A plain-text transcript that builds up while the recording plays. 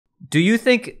Do you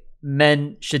think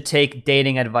men should take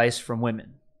dating advice from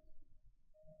women?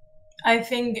 I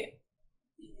think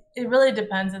it really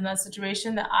depends in that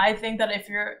situation. I think that if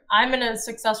I'm in a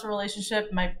successful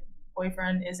relationship, my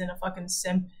boyfriend isn't a fucking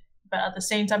simp, but at the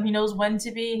same time, he knows when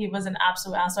to be. He was an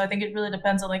absolute ass. So I think it really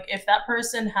depends on like if that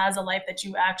person has a life that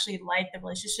you actually like, the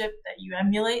relationship that you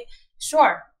emulate.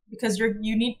 Sure, because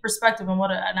you need perspective on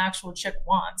what an actual chick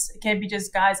wants. It can't be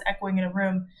just guys echoing in a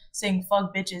room saying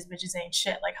 "fuck bitches, bitches ain't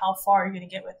shit." Like, how far are you gonna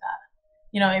get with that?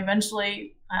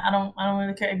 Eventually, I don't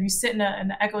really care if you sit in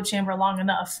an echo chamber long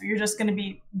enough. You're just going to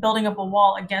be building up a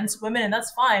wall against women, and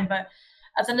that's fine. But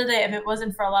at the end of the day, if it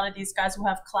wasn't for a lot of these guys who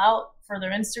have clout for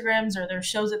their Instagrams or their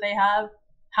shows that they have,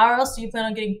 how else do you plan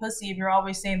on getting pussy if you're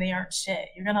always saying they aren't shit?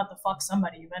 You're gonna have to fuck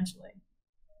somebody eventually.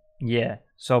 Yeah.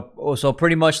 So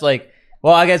pretty much like,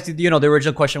 well, I guess the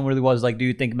original question really was like, do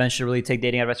you think men should really take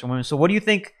dating advice from women? So what do you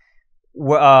think?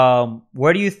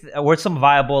 Where's some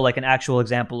viable, like an actual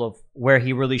example of where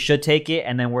he really should take it,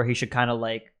 and then where he should kind of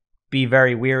like be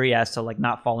very weary as to like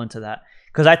not fall into that?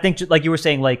 Because I think, like you were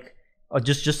saying, like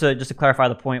just to clarify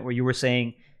the point where you were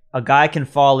saying a guy can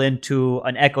fall into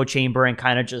an echo chamber and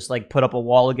kind of just like put up a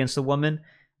wall against a woman.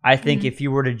 I think if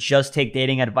you were to just take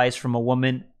dating advice from a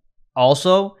woman,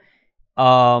 also,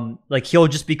 like he'll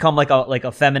just become like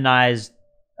a feminized,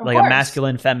 Of like a course.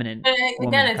 masculine, feminine And again,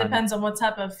 woman it kind of. depends on what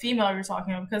type of female you're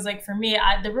talking about. Because, like, for me,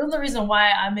 the real reason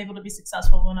why I'm able to be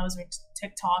successful when I was doing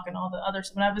TikTok and all the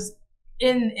others, when I was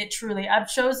in it truly, I've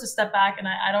chose to step back and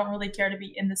I don't really care to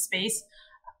be in the space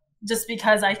just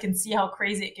because I can see how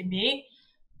crazy it can be.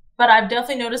 But I've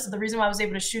definitely noticed that the reason why I was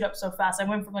able to shoot up so fast, I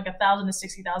went from like 1,000 to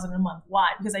 60,000 a month.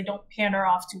 Why? Because I don't pander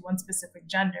off to one specific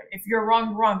gender. If you're wrong,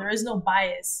 you're wrong. There is no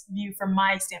bias view from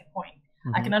my standpoint.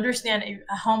 I can understand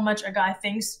how much a guy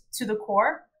thinks to the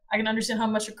core. I can understand how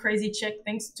much a crazy chick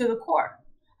thinks to the core.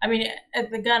 I mean,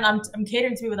 again, I'm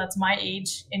catering to people that's my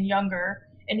age and younger,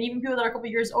 and even people that are a couple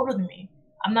years older than me.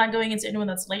 I'm not going into anyone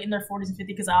that's late in their 40s and 50s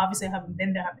because I obviously haven't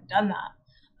been there, haven't done that.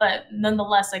 But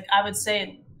nonetheless, like I would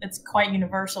say, it's quite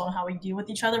universal in how we deal with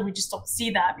each other. We just don't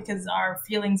see that because our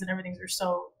feelings and everything are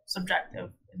so subjective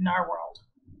in our world.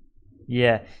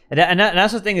 Yeah, and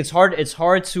that's the thing. It's hard. It's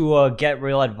hard to get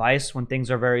real advice when things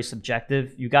are very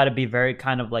subjective. You got to be very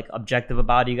kind of like objective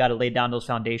about it. You got to lay down those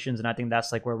foundations, and I think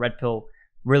that's like where Red Pill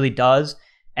really does.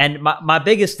 And my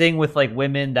biggest thing with like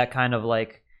women that kind of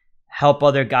like help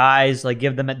other guys, like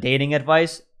give them a dating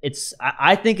advice.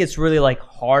 I think it's really like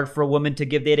hard for a woman to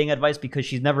give dating advice because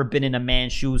she's never been in a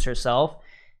man's shoes herself,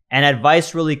 and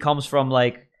advice really comes from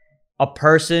like a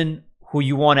person who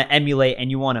you want to emulate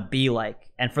and you want to be like.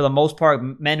 And for the most part,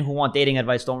 men who want dating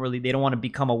advice they don't want to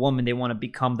become a woman. They want to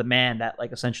become the man that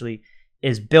like essentially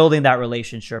is building that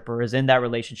relationship or is in that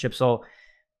relationship. So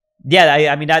yeah,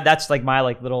 I mean that's like my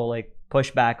like little like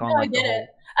pushback on No, I like the get it. whole.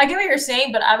 I get what you're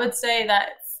saying, but I would say that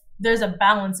there's a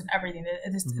balance in everything.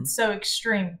 Mhm. It's so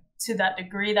extreme to that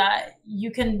degree that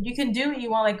you can do what you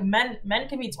want. Like men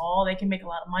can be tall, they can make a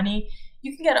lot of money.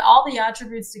 You can get all the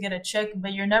attributes to get a chick,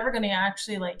 but you're never going to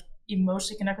actually like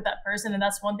emotionally connect with that person. And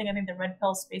that's one thing I think the red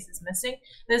pill space is missing.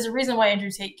 There's a reason why Andrew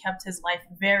Tate kept his life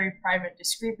very private,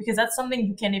 discreet, because that's something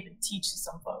you can't even teach to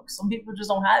some folks. Some people just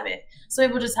don't have it. Some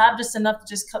people just have just enough to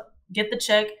just get the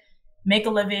chick, make a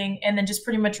living, and then just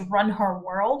pretty much run her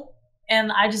world.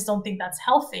 And I just don't think that's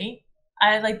healthy.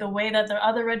 I like the way that the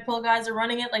other red pill guys are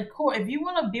running it. Like, cool. If you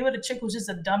want to be with a chick who's just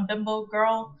a dumb bimbo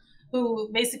girl who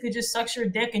basically just sucks your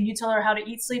dick and you tell her how to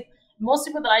eat, sleep, most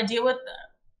people that I deal with,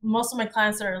 most of my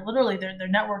clients that are literally their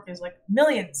network is like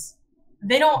millions.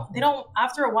 They don't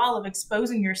after a while of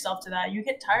exposing yourself to that, you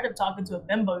get tired of talking to a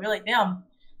bimbo. You're like, damn,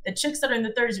 the chicks that are in the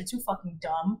 30s are too fucking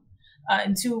dumb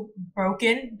and too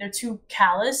broken. They're too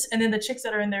callous. And then the chicks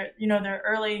that are in their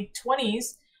early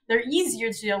 20s, they're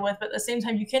easier to deal with, but at the same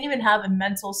time, you can't even have a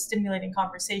mental stimulating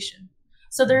conversation.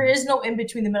 So there is no in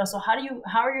between the middle. So how are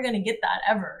you going to get that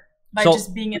ever by So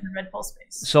just being in the red pill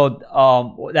space?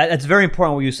 that's very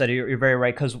important what you said. You're very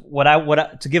right, because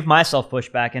to give myself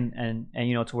pushback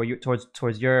and to where you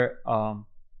towards your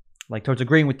like towards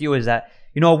agreeing with you is that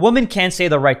a woman can say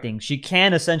the right thing. She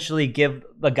can essentially give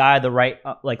the guy the right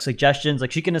like suggestions.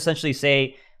 Like she can essentially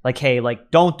say like, hey,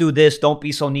 like don't do this, don't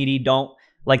be so needy, don't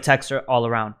like text her all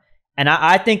around. And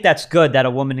I think that's good that a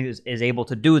woman is able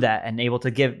to do that and able to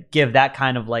give that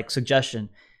kind of like suggestion.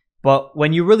 But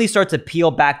when you really start to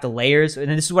peel back the layers,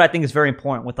 and this is what I think is very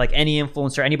important with like any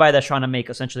influencer, anybody that's trying to make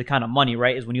essentially kind of money,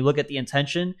 right? Is when you look at the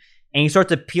intention and you start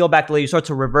to peel back the layers, you start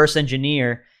to reverse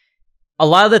engineer. A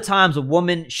lot of the times a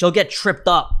woman, she'll get tripped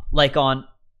up like on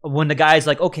when the guy's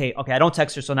like, okay, I don't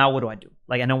text her, so now what do I do?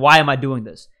 Like, and then why am I doing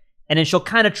this? And then she'll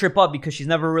kind of trip up because she's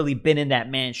never really been in that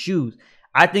man's shoes.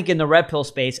 I think in the red pill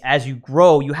space, as you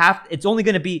grow, it's only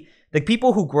going to be the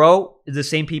people who grow is the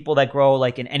same people that grow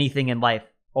like in anything in life.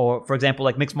 Or for example,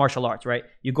 like mixed martial arts, right?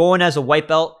 You go in as a white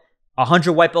belt,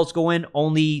 100 white belts go in,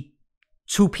 only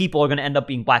 2 people are going to end up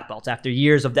being black belts after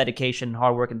years of dedication,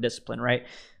 hard work, and discipline, right?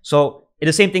 So it's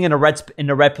the same thing in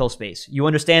the red pill space. You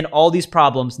understand all these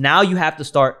problems. Now you have to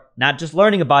start not just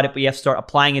learning about it, but you have to start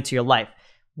applying it to your life.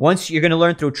 Once you're going to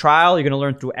learn through trial, you're going to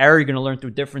learn through error, you're going to learn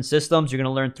through different systems, you're going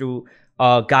to learn through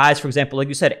guys, for example, like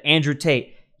you said, Andrew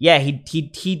Tate. Yeah,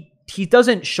 he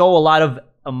doesn't show a lot of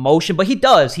emotion, but he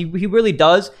does. He really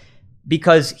does,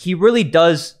 because he really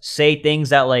does say things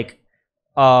that like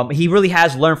he really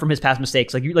has learned from his past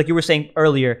mistakes. Like you were saying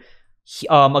earlier,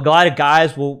 a lot of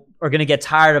guys are gonna get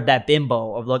tired of that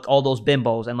bimbo, of like all those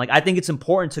bimbos, and like I think it's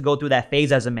important to go through that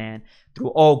phase as a man,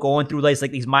 going through like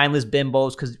these mindless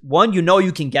bimbos, because one, you know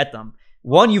you can get them.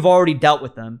 One, you've already dealt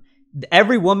with them.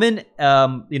 Every woman,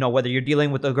 whether you're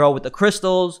dealing with a girl with the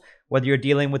crystals, whether you're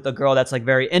dealing with a girl that's like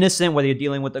very innocent, whether you're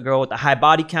dealing with a girl with a high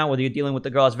body count, whether you're dealing with a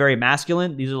girl that's very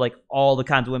masculine, these are like all the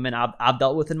kinds of women I've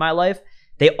dealt with in my life.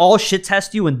 They all shit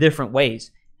test you in different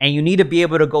ways. And you need to be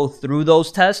able to go through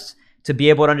those tests to be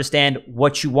able to understand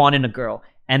what you want in a girl.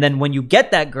 And then when you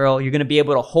get that girl, you're going to be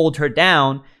able to hold her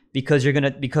down, because you're going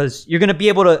to be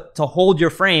able to hold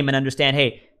your frame and understand,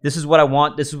 hey, this is what I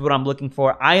want. This is what I'm looking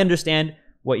for. I understand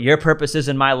what your purpose is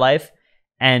in my life.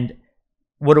 And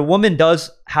what a woman does,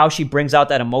 how she brings out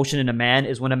that emotion in a man,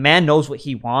 is when a man knows what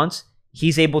he wants,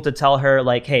 he's able to tell her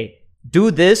like, hey,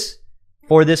 do this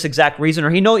for this exact reason. Or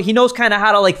he knows kind of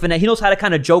how to like finesse. He knows how to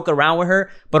kind of joke around with her,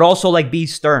 but also like be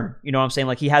stern. You know what I'm saying?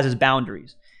 Like he has his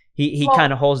boundaries. He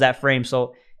kind of holds that frame.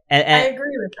 So, and I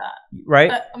agree with that.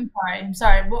 Right? I'm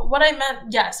sorry. What I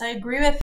meant, yes, I agree with